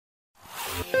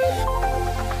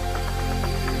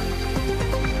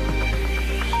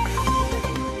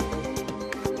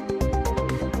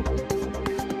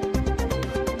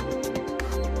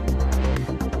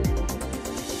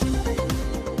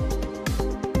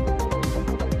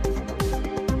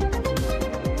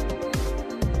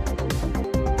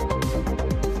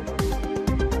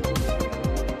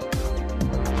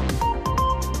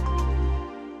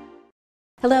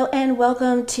Hello and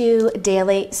welcome to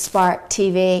Daily Spark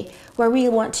TV, where we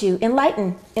want to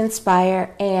enlighten,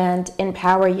 inspire, and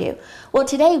empower you. Well,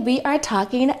 today we are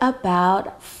talking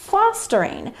about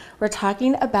fostering. We're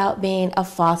talking about being a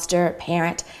foster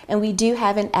parent, and we do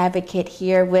have an advocate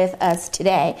here with us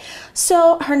today.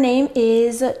 So her name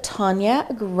is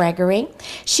Tawnya Gregory.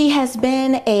 She has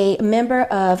been a member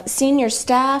of senior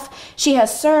staff. She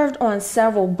has served on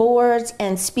several boards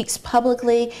and speaks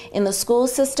publicly in the school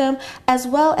system, as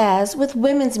well as with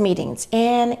women's meetings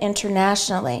and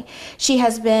internationally. She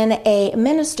has been a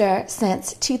minister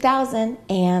since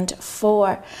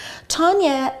 2004.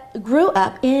 Tawnya grew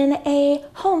up in a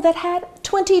home that had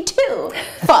 22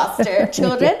 foster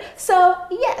children. So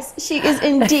yes, she is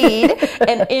indeed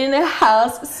an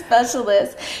in-house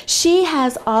specialist. She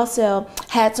has also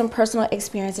had some personal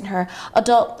experience in her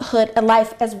adulthood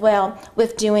life as well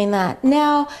with doing that.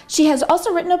 Now, she has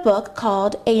also written a book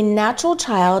called A Natural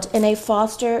Child in a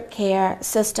Foster Care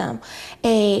System,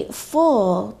 a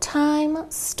full-time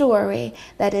story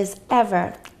that is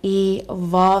ever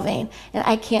evolving. And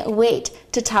I can't wait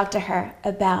to talk to her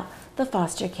about the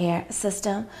foster care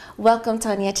system. Welcome,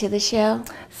 Tawnya, to the show.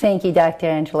 Thank you, Dr.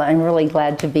 Angela. I'm really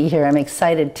glad to be here. I'm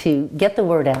excited to get the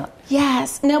word out.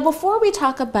 Yes. Now, before we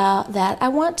talk about that, I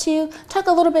want to talk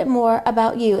a little bit more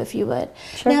about you, if you would.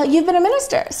 Sure. Now, you've been a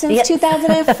minister since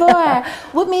 2004.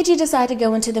 What made you decide to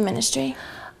go into the ministry?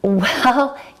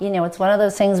 Well, you know, it's one of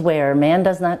those things where man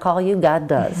does not call you, God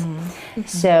does. Mm-hmm.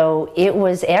 So it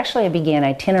was actually, I began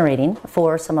itinerating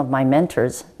for some of my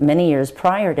mentors many years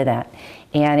prior to that.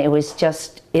 And it was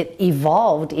just, it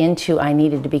evolved into I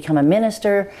needed to become a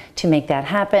minister to make that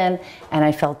happen. And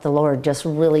I felt the Lord just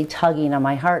really tugging on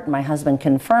my heart. My husband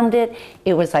confirmed it.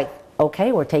 It was like,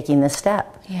 okay, we're taking this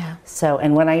step. Yeah. So,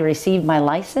 and when I received my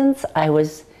license, I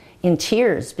was in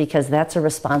tears because that's a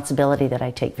responsibility that I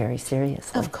take very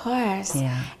seriously. Of course.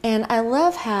 Yeah. And I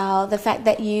love how the fact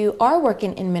that you are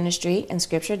working in ministry, and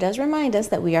Scripture does remind us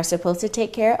that we are supposed to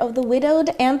take care of the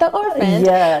widowed and the orphaned.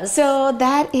 Yes. So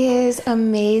that is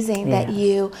amazing Yeah. that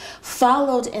you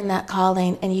followed in that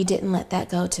calling and you didn't let that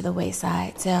go to the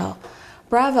wayside. So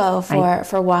bravo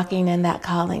for walking in that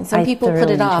calling. Some people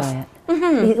put it off. It.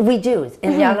 Mm-hmm. We do.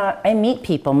 And now I meet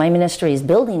people. My ministry is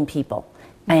building people.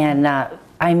 And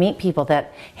I meet people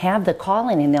that have the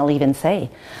calling, and they'll even say,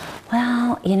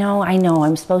 well, you know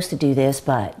I'm supposed to do this,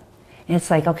 but it's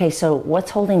like, okay, so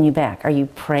what's holding you back? Are you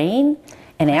praying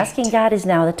and asking God is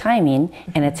now the timing,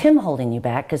 and it's Him holding you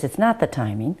back because it's not the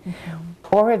timing?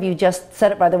 Or have you just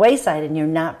set it by the wayside and you're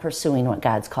not pursuing what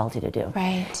God's called you to do?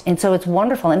 Right. And so it's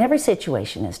wonderful, and every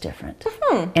situation is different.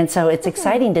 And so it's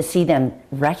exciting to see them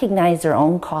recognize their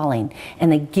own calling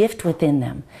and the gift within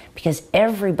them, because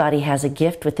everybody has a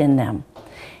gift within them.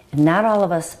 And not all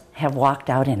of us have walked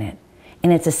out in it.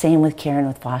 And it's the same with caring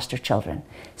with foster children.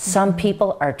 Some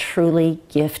people are truly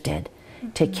gifted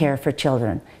to care for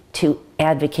children, to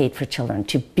advocate for children,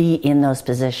 to be in those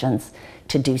positions,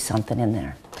 to do something in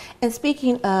there. And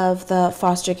speaking of the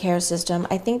foster care system,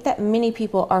 I think that many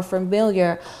people are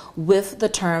familiar with the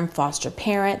term foster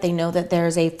parent. They know that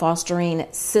there's a fostering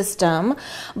system,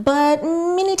 but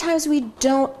many times we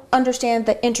don't understand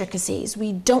the intricacies.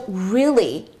 We don't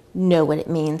really know what it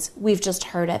means. We've just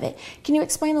heard of it. Can you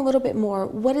explain a little bit more?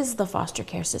 What is the foster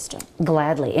care system?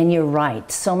 Gladly. And you're right.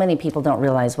 So many people don't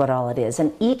realize what all it is.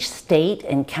 And each state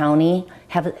and county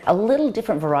have a little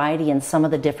different variety in some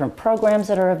of the different programs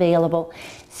that are available.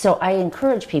 So I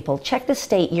encourage people, check the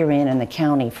state you're in and the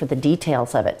county for the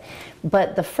details of it.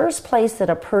 But the first place that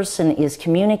a person is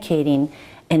communicating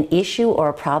an issue or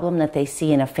a problem that they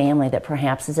see in a family that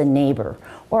perhaps is a neighbor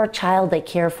or a child they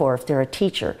care for if they're a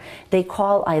teacher, they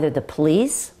call either the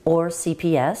police or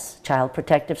CPS, Child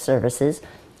Protective Services,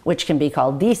 which can be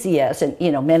called DCS, and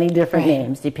many different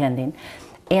names depending.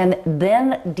 And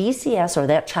then DCS, or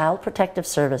that Child Protective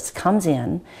Service, comes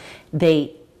in,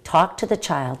 they talk to the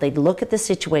child, they look at the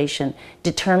situation,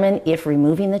 determine if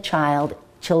removing the children,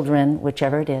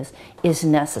 whichever it is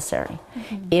necessary.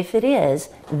 If it is,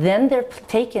 then they're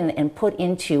taken and put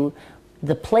into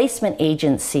the placement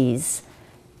agency's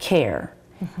care.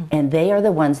 And they are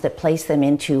the ones that place them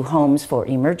into homes for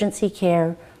emergency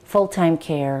care, full-time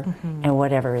care, and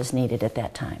whatever is needed at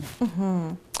that time.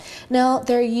 Now,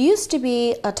 there used to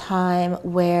be a time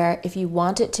where if you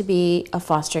wanted to be a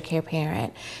foster care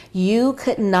parent, you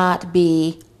could not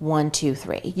be 1, 2,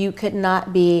 3. You could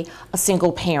not be a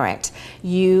single parent.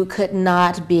 You could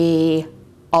not be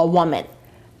a woman,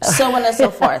 so on and so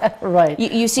forth. Right.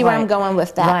 You see where I'm going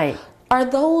with that? Right. Are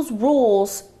those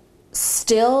rules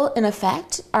still in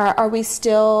effect? Are we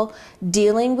still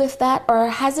dealing with that, or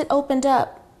has it opened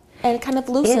up and kind of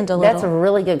loosened a little? That's a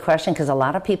really good question, because a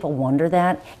lot of people wonder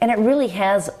that, and it really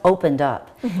has opened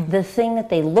up. The thing that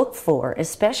they look for,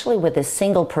 especially with a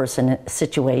single person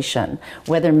situation,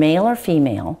 whether male or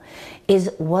female,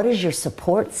 is what is your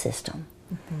support system?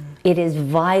 It is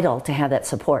vital to have that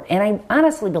support, and I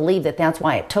honestly believe that that's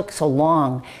why it took so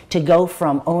long to go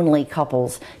from only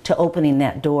couples to opening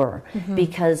that door,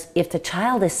 because if the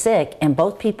child is sick and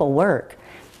both people work,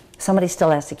 somebody still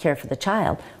has to care for the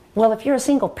child. Well, if you're a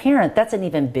single parent, that's an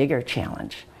even bigger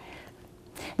challenge.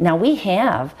 Now we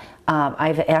have,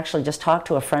 I've actually just talked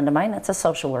to a friend of mine that's a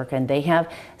social worker, and they have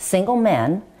single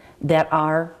men that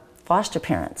are foster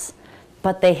parents,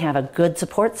 but they have a good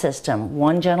support system.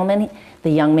 One gentleman,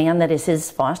 the young man that is his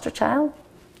foster child,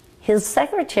 his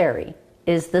secretary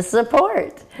is the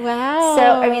support. Wow. So,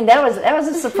 I mean, that was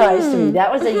a surprise to me.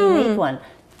 That was a unique one.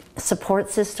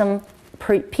 Support system,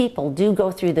 people do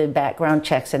go through the background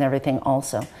checks and everything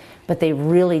also, but they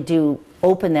really do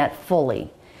open that fully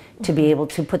to be able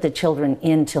to put the children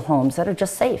into homes that are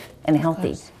just safe and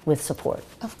healthy with support.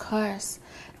 Of course.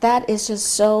 That is just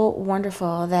so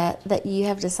wonderful that you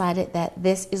have decided that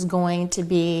this is going to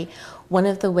be one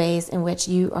of the ways in which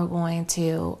you are going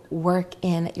to work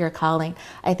in your calling.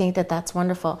 I think that that's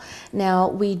wonderful. Now,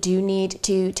 we do need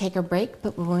to take a break,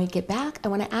 but when we get back, I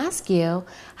want to ask you,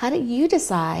 how did you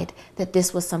decide that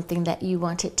this was something that you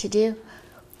wanted to do?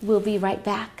 We'll be right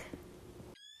back.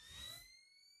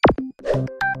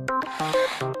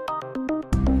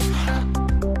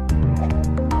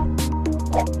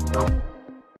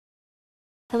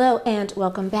 Hello and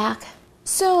welcome back.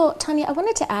 So, Tawnya, I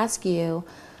wanted to ask you,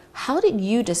 how did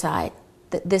you decide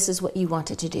that this is what you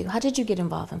wanted to do? How did you get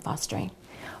involved in fostering?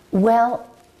 Well,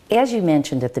 as you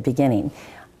mentioned at the beginning,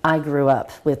 I grew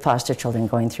up with foster children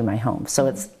going through my home, so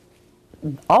it's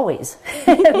always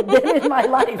been in my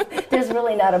life. There's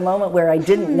really not a moment where I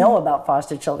didn't know about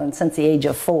foster children since the age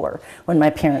of 4, when my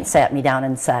parents sat me down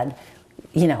and said,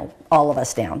 you know, all of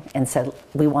us down and said,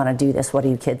 we want to do this, what do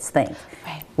you kids think?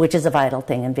 Right. Which is a vital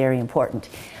thing and very important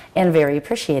and very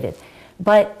appreciated.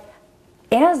 But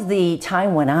as the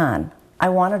time went on, I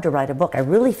wanted to write a book. I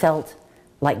really felt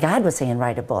like God was saying,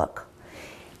 write a book.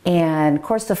 And of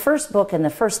course, the first book and the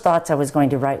first thoughts I was going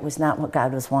to write was not what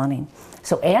God was wanting.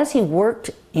 So as He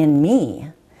worked in me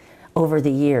over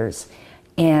the years,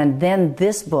 and then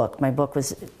this book, my book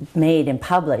was made and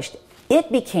published,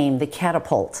 it became the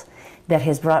catapult that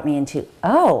has brought me into,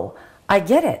 oh, I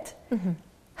get it.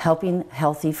 Helping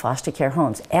healthy foster care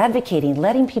homes, advocating,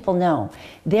 letting people know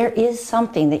there is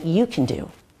something that you can do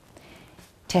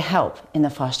to help in the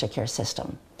foster care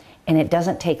system. And it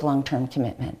doesn't take long-term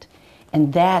commitment.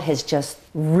 And that has just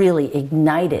really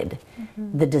ignited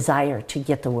the desire to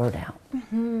get the word out.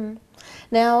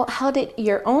 Now, how did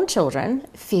your own children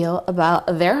feel about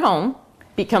their home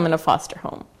becoming a foster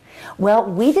home? Well,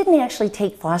 we didn't actually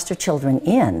take foster children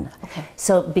in.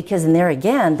 So, because in there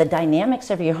again, the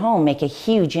dynamics of your home make a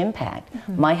huge impact.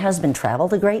 My husband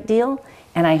traveled a great deal,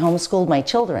 and I homeschooled my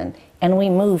children, and we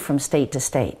moved from state to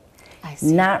state. I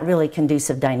see. Not really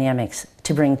conducive dynamics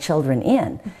to bring children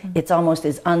in. It's almost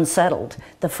as unsettled.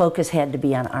 The focus had to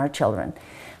be on our children.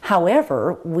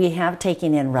 However, we have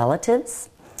taken in relatives,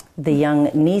 the young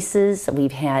nieces,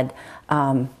 we've had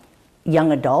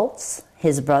young adults,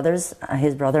 his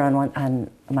brother on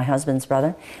my husband's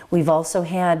brother. We've also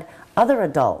had other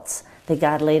adults that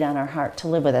God laid on our heart to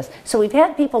live with us. So we've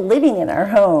had people living in our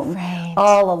home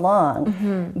all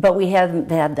along, but we haven't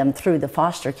had them through the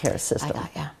foster care system. I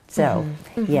got ya. So,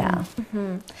 yeah.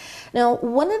 Now,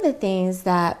 one of the things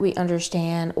that we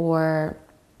understand or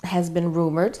has been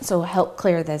rumored, so help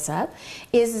clear this up,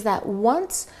 is that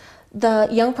once the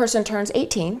young person turns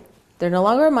 18, they're no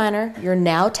longer a minor, you're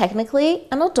now technically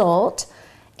an adult,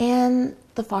 and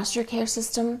the foster care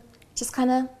system just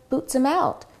kind of boots them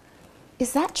out.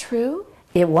 Is that true?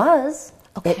 It was.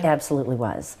 Okay. It absolutely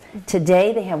was.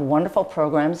 Today they have wonderful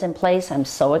programs in place. I'm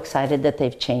so excited that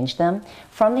they've changed them.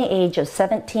 From the age of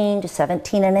 17 to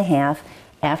 17 and a half,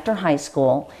 after high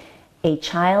school, a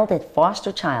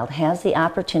foster child has the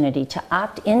opportunity to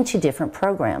opt into different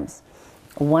programs.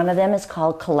 One of them is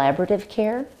called collaborative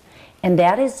care, and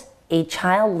that is a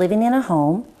child living in a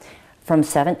home from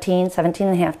 17 and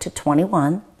a half to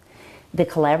 21. The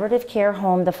collaborative care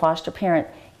home, the foster parent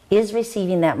is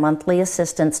receiving that monthly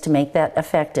assistance to make that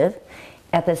effective.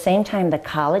 At the same time, the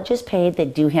college is paid. They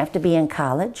do have to be in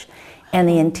college. And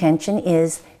the intention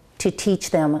is to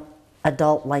teach them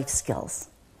adult life skills.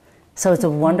 So it's a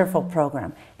wonderful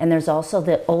program. And there's also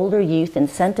the Older Youth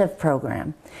Incentive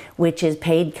Program, which is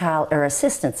paid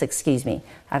assistance, excuse me.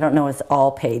 I don't know if it's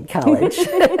all paid college.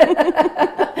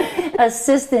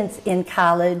 Assistance in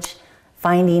college,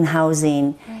 finding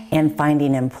housing, and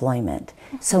finding employment.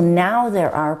 So now there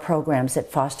are programs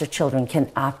that foster children can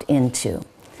opt into.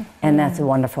 And that's a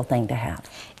wonderful thing to have.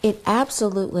 It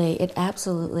absolutely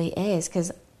is,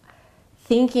 because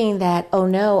thinking that, oh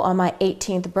no, on my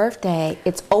 18th birthday,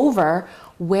 it's over,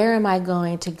 where am I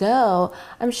going to go?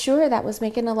 I'm sure that was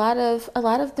making a lot of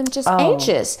them just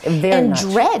anxious and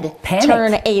dread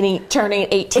turning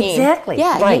 18. Exactly.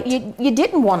 Yeah, right. you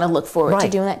didn't want to look forward to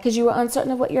doing that because you were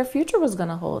uncertain of what your future was going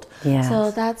to hold. Yeah.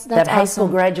 So that's that awesome. High school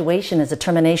graduation is a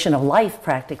termination of life,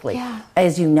 practically,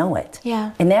 as you know it.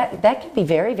 Yeah. And that can be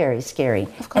very, very scary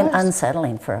and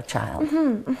unsettling for a child.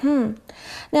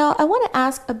 Now, I want to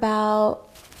ask about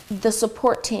the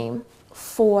support team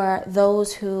for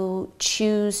those who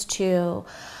choose to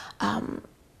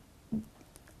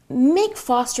make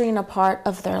fostering a part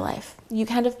of their life. You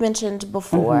kind of mentioned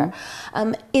before.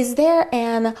 Is there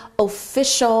an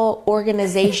official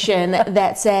organization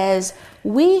that says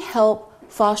we help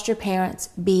foster parents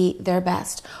be their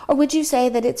best? Or would you say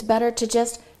that it's better to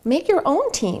just make your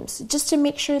own teams, just to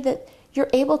make sure that you're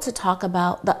able to talk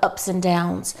about the ups and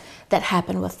downs that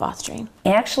happen with fostering?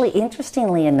 Actually,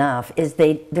 interestingly enough,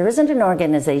 there isn't an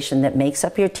organization that makes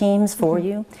up your teams for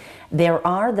you. There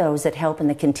are those that help in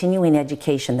the continuing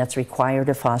education that's required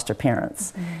of foster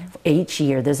parents. Each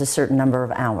year, there's a certain number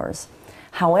of hours.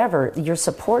 However, your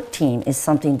support team is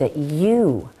something that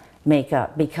you make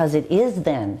up, because it is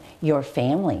then your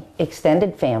family,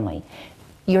 extended family.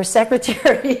 Your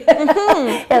secretary,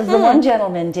 as the one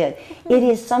gentleman did. It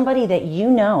is somebody that you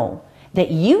know,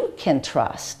 that you can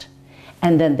trust,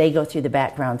 and then they go through the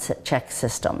background check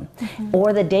system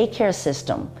or the daycare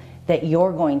system that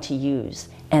you're going to use,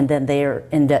 and then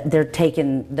they're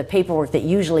taking the paperwork that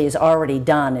usually is already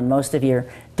done in most of your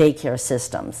daycare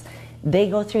systems. They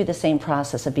go through the same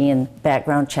process of being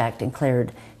background checked and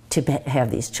cleared to have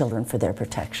these children for their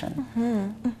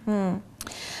protection.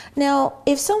 Now,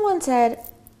 if someone said,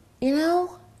 you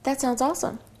know, that sounds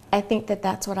awesome, I think that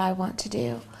that's what I want to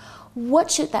do, what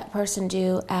should that person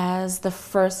do as the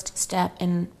first step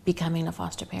in becoming a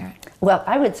foster parent? Well,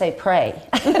 I would say pray.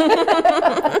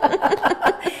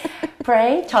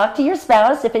 Pray, talk to your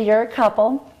spouse if you're a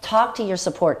couple, talk to your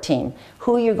support team,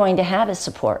 who you're going to have as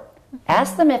support.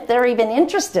 Ask them if they're even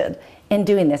interested in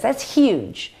doing this. That's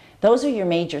huge. Those are your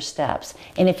major steps.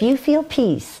 And if you feel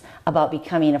peace about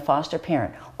becoming a foster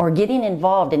parent or getting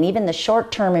involved in even the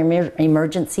short-term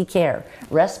emergency care,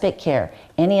 respite care,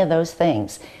 any of those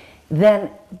things,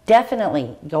 then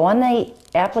definitely go on the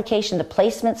application, the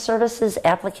placement services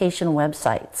application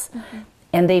websites.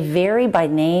 And they vary by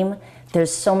name.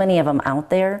 There's so many of them out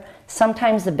there.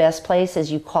 Sometimes the best place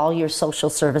is you call your social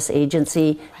service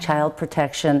agency, child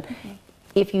protection.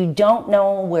 If you don't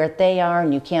know where they are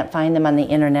and you can't find them on the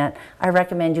internet, I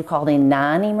recommend you call the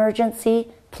non-emergency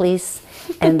police,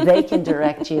 and they can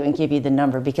direct you and give you the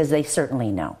number, because they certainly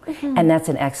know. And that's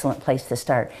an excellent place to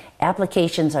start.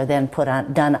 Applications are then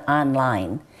done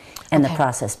online, and the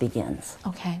process begins.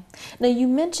 Now, you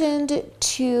mentioned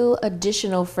 2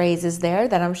 additional phrases there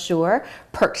that I'm sure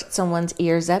perked someone's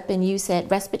ears up, and you said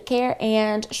respite care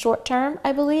and short-term,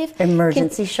 I believe?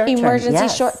 Emergency short-term. Emergency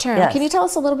short-term. Can you tell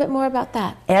us a little bit more about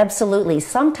that? Absolutely.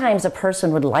 Sometimes a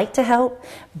person would like to help,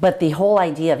 but the whole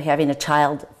idea of having a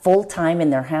child full-time in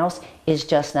their house is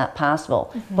just not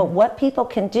possible. But what people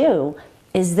can do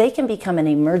is they can become an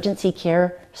emergency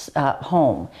care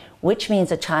home, which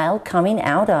means a child coming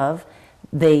out of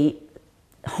the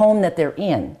home that they're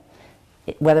in,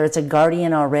 whether it's a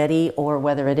guardian already or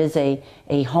whether it is a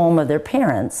home of their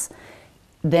parents,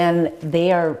 then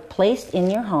they are placed in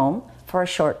your home for a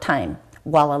short time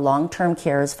while a long-term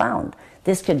care is found.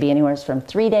 This could be anywhere from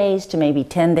 3 days to maybe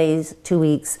 10 days, 2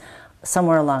 weeks,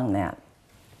 somewhere along that.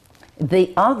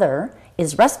 The other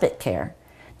is respite care.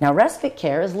 Now, respite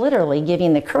care is literally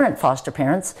giving the current foster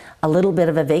parents a little bit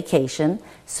of a vacation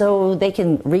so they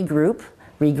can regroup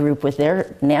with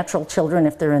their natural children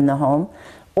if they're in the home,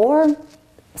 or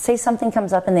say something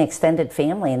comes up in the extended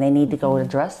family and they need to go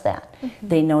address that.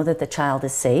 They know that the child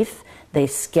is safe. They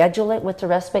schedule it with the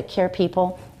respite care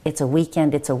people. It's a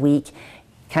weekend, it's a week.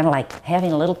 kind of like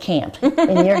having a little camp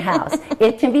in your house.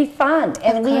 It can be fun,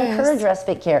 and we encourage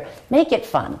respite care. Make it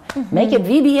fun. Make it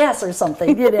VBS or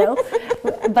something, you know.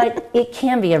 But it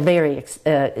can be a very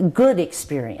good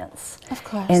experience. Of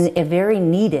course. And a very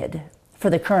needed for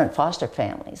the current foster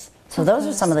families. So those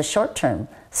are some of the short-term,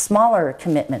 smaller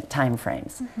commitment time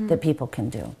frames that people can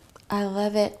do. I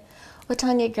love it. Well,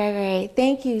 Tawnya Gregory,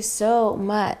 thank you so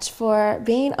much for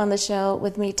being on the show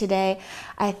with me today.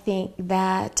 I think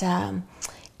that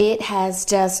it has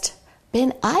just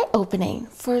been eye-opening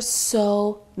for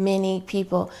so many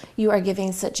people. You are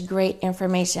giving such great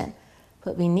information,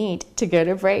 but we need to go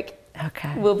to break.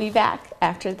 Okay. We'll be back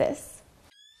after this.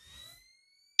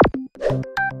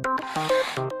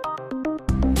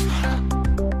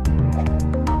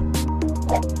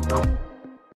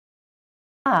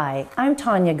 Hi, I'm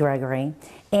Tawnya Gregory,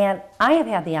 and I have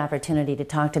had the opportunity to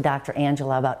talk to Dr.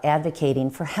 Angela about advocating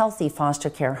for healthy foster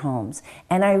care homes,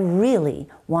 and I really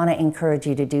want to encourage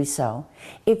you to do so.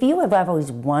 If you have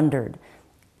always wondered,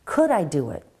 could I do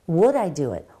it? Would I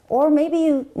do it? Or maybe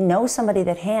you know somebody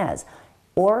that has,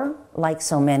 or like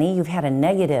so many, you've had a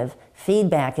negative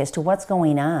feedback as to what's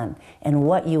going on and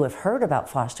what you have heard about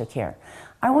foster care.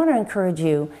 I want to encourage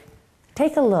you,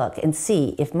 take a look and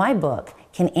see if my book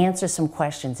can answer some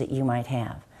questions that you might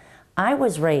have. I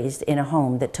was raised in a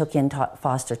home that took in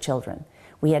foster children.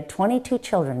 We had 22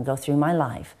 children go through my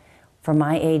life from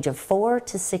my age of 4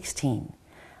 to 16,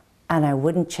 and I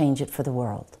wouldn't change it for the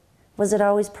world. Was it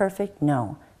always perfect?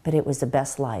 No, but it was the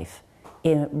best life.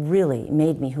 It really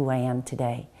made me who I am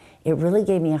today. It really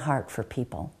gave me a heart for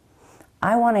people.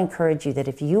 I want to encourage you that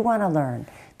if you want to learn,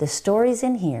 the stories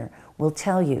in here will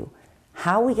tell you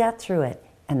how we got through it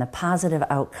and the positive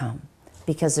outcome,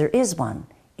 because there is one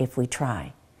if we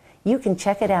try. You can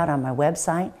check it out on my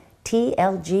website,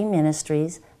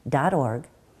 tlgministries.org.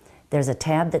 There's a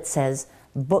tab that says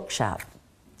Bookshop.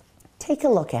 Take a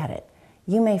look at it.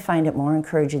 You may find it more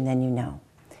encouraging than you know.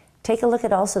 Take a look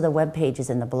at also the web pages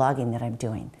and the blogging that I'm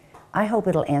doing. I hope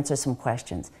it'll answer some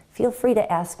questions. Feel free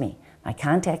to ask me. My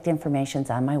contact information's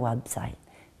on my website,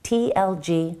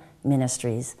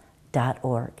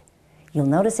 tlgministries.org. You'll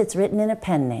notice it's written in a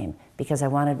pen name because I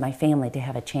wanted my family to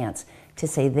have a chance to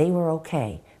say they were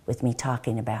okay with me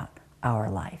talking about our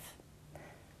life.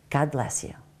 God bless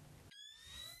you.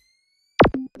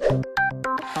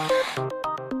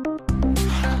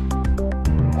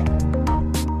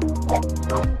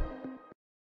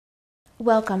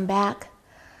 Welcome back.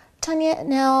 Tawnya,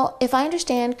 now, if I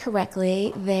understand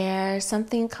correctly, there's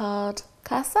something called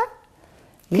CASA?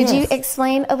 Could you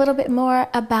explain a little bit more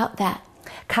about that?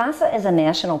 CASA is a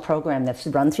national program that's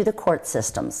run through the court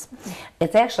systems.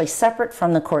 It's actually separate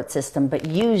from the court system, but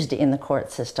used in the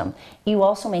court system. You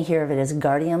also may hear of it as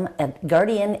guardian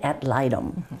ad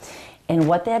litem. And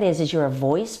what that is you're a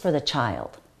voice for the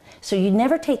child. So you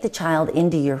never take the child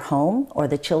into your home or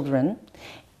the children.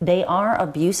 They are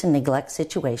abuse and neglect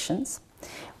situations.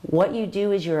 What you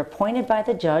do is you're appointed by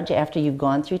the judge after you've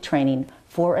gone through training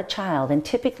for a child, and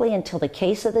typically until the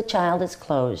case of the child is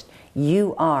closed,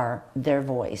 you are their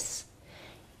voice.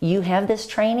 You have this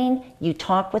training, you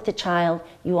talk with the child,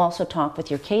 you also talk with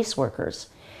your caseworkers.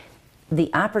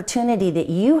 The opportunity that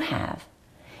you have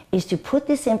is to put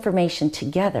this information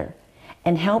together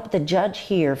and help the judge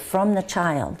hear from the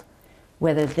child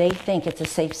whether they think it's a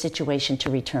safe situation to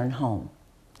return home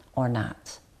or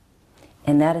not.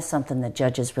 And that is something that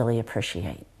judges really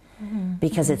appreciate,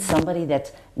 because it's somebody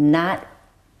that's not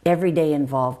every day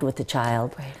involved with the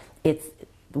child,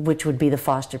 which would be the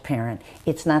foster parent.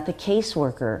 It's not the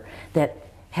caseworker that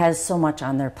has so much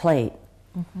on their plate,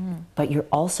 but you're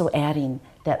also adding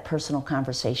that personal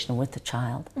conversation with the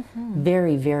child.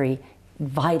 Very, very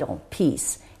vital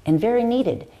piece and very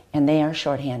needed, and they are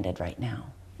shorthanded right now.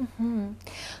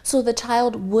 So the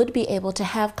child would be able to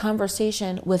have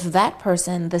conversation with that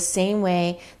person the same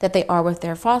way that they are with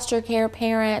their foster care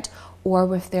parent or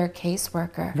with their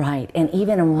caseworker. Right, and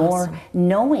even a more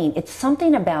knowing, it's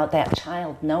something about that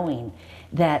child knowing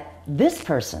that this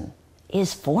person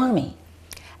is for me.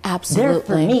 Absolutely. They're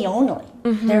for me only.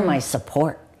 They're my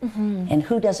support. And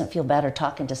who doesn't feel better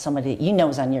talking to somebody that you know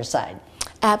is on your side?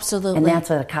 Absolutely. And that's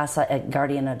what a CASA, a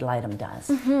guardian ad litem, does.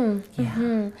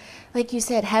 Like you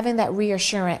said, having that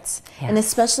reassurance, and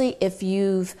especially if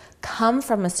you've come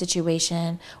from a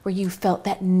situation where you felt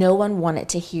that no one wanted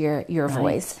to hear your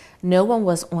voice, no one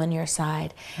was on your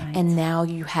side, and now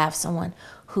you have someone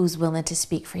who's willing to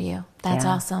speak for you. That's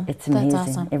awesome. It's amazing.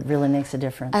 That's awesome. It really makes a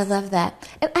difference. I love that.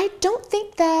 And I don't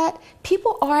think that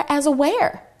people are as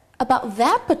aware about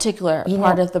that particular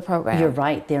part of the program. You're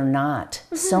right, they're not.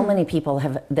 So many people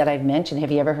that I've mentioned,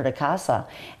 have you ever heard of CASA?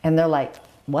 And they're like,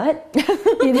 what?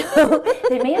 You know,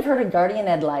 they may have heard of guardian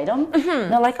ad litem.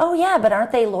 And they're like, oh yeah, but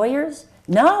aren't they lawyers?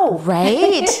 No.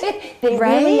 Right. They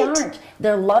really aren't.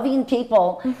 They're loving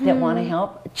people that want to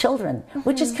help children,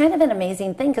 which is kind of an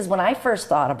amazing thing, because when I first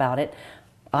thought about it,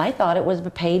 I thought it was a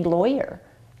paid lawyer,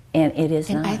 and it is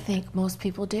not. And I think most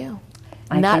people do.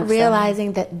 I Not think so.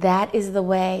 realizing that that is the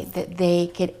way that they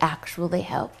could actually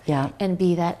help and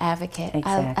be that advocate.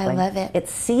 Exactly. I love it.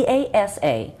 It's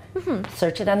CASA.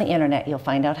 Search it on the internet. You'll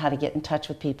find out how to get in touch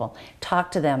with people.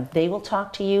 Talk to them. They will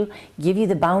talk to you, give you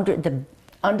the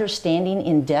understanding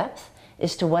in depth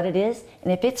as to what it is.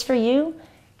 And if it's for you,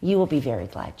 you will be very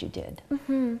glad you did.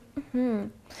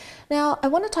 Now, I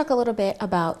want to talk a little bit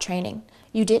about training.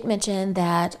 You did mention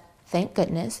that, thank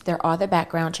goodness, there are the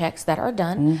background checks that are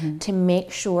done to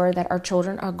make sure that our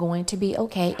children are going to be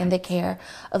okay in the care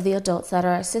of the adults that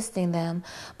are assisting them.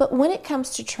 But when it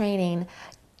comes to training,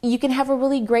 you can have a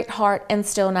really great heart and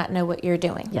still not know what you're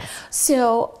doing. Yes.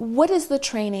 So what is the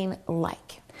training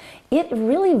like? It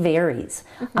really varies.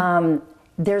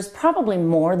 There's probably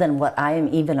more than what I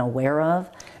am even aware of.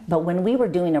 But when we were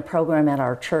doing a program at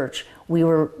our church, we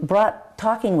were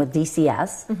talking with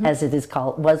DCS, as it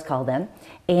was called then,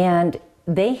 and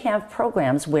they have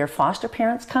programs where foster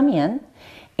parents come in,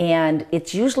 and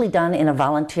it's usually done in a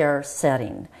volunteer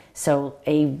setting. So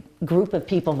a group of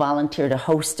people volunteer to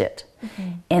host it.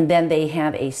 And then they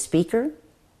have a speaker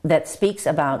that speaks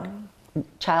about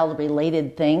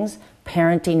child-related things,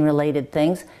 parenting-related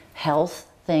things, health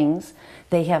things.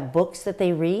 They have books that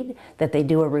they read, that they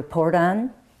do a report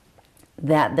on,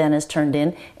 that then is turned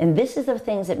in. And this is the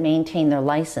things that maintain their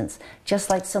license, just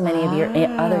like so many of your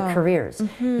other careers.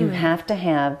 You have to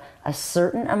have a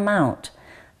certain amount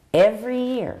every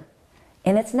year.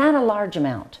 And it's not a large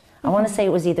amount. I want to say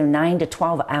it was either 9 to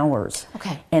 12 hours.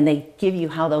 Okay. And they give you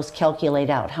how those calculate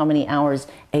out, how many hours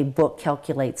a book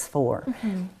calculates for.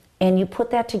 And you put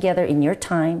that together in your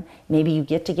time. Maybe you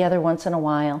get together once in a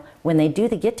while. When they do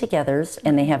the get-togethers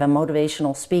and they have a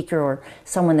motivational speaker or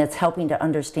someone that's helping to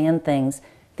understand things,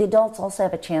 the adults also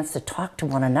have a chance to talk to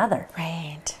one another.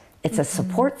 Right. It's a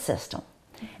support system.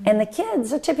 And the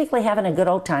kids are typically having a good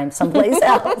old time someplace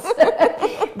else,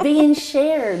 being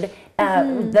shared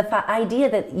the idea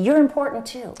that you're important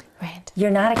too. Right.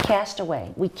 You're not a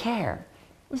castaway. We care.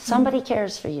 Somebody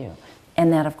cares for you.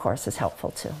 And that, of course, is helpful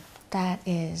too. That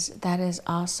is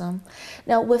awesome.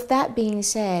 Now, with that being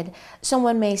said,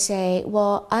 someone may say,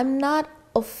 well, I'm not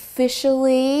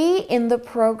officially in the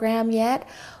program yet,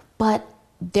 but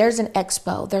there's an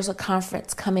expo, there's a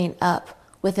conference coming up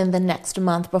within the next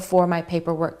month before my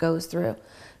paperwork goes through.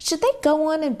 Should they go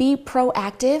on and be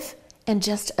proactive and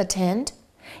just attend?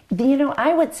 You know,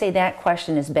 I would say that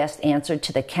question is best answered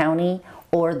to the county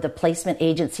or the placement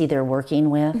agency they're working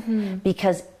with,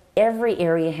 because every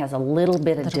area has a little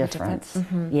bit of difference.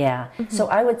 Yeah. So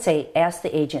I would say ask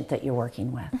the agent that you're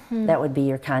working with. That would be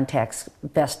your contact's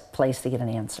best place to get an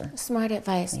answer. Smart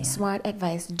advice. Smart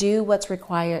advice. Do what's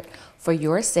required for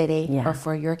your city or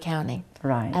for your county.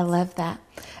 Right. I love that.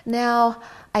 Now,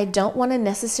 I don't want to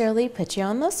necessarily put you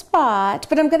on the spot,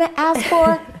 but I'm going to ask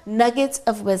for nuggets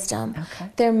of wisdom. Okay.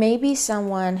 There may be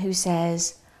someone who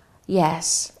says,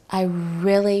 yes, I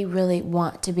really, really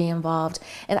want to be involved,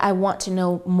 and I want to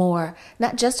know more,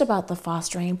 not just about the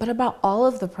fostering, but about all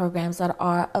of the programs that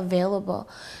are available.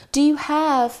 Do you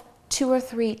have 2 or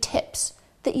 3 tips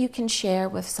that you can share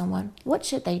with someone? What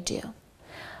should they do?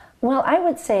 Well, I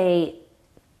would say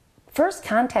first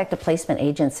contact a placement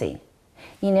agency.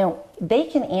 You know, they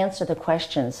can answer the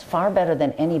questions far better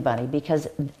than anybody, because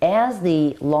as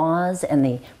the laws and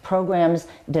the programs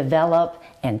develop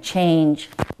and change,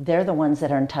 they're the ones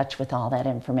that are in touch with all that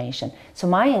information. So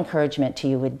my encouragement to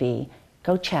you would be,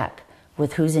 go check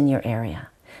with who's in your area.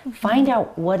 Find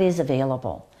out what is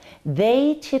available.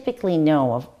 They typically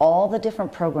know of all the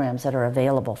different programs that are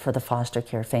available for the foster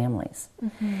care families.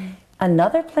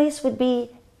 Another place would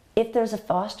be if there's a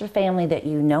foster family that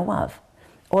you know of,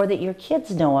 or that your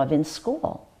kids know of in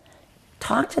school.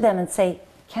 Talk to them and say,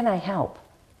 can I help?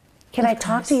 Can I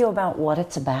talk to you about what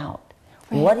it's about?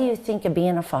 Right. What do you think of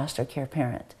being a foster care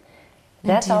parent?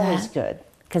 That's always good,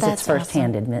 because it's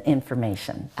firsthand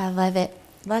information. I love it.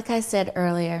 Like I said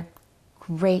earlier,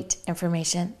 great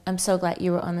information. I'm so glad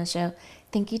you were on the show.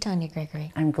 Thank you, Tawnya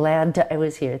Gregory. I'm glad I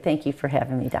was here. Thank you for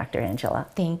having me, Dr. Angela.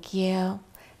 Thank you.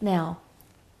 Now,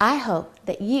 I hope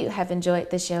that you have enjoyed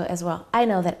the show as well. I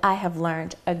know that I have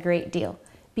learned a great deal.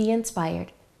 Be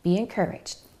inspired, be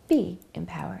encouraged, be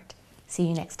empowered. See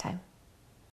you next time.